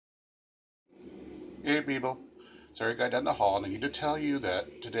Hey people, sorry guy down the hall, and I need to tell you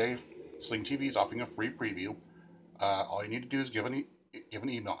that today Sling TV is offering a free preview. All you need to do is give an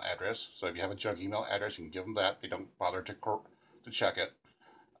email address. So if you have a junk email address, you can give them that. They don't bother to check it.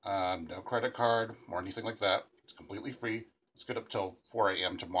 No credit card or anything like that. It's completely free. It's good up till 4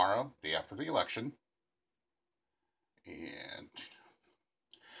 a.m. tomorrow, day after the election. And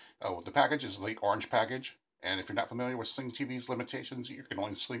oh, the package is the orange package. And if you're not familiar with Sling TV's limitations, you can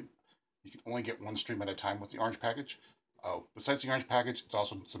only get one stream at a time with the orange package. Oh, besides the orange package, it's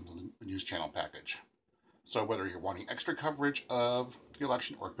also some news channel package. So whether you're wanting extra coverage of the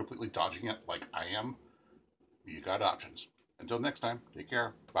election or completely dodging it like I am, you got options. Until next time, take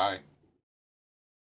care. Bye.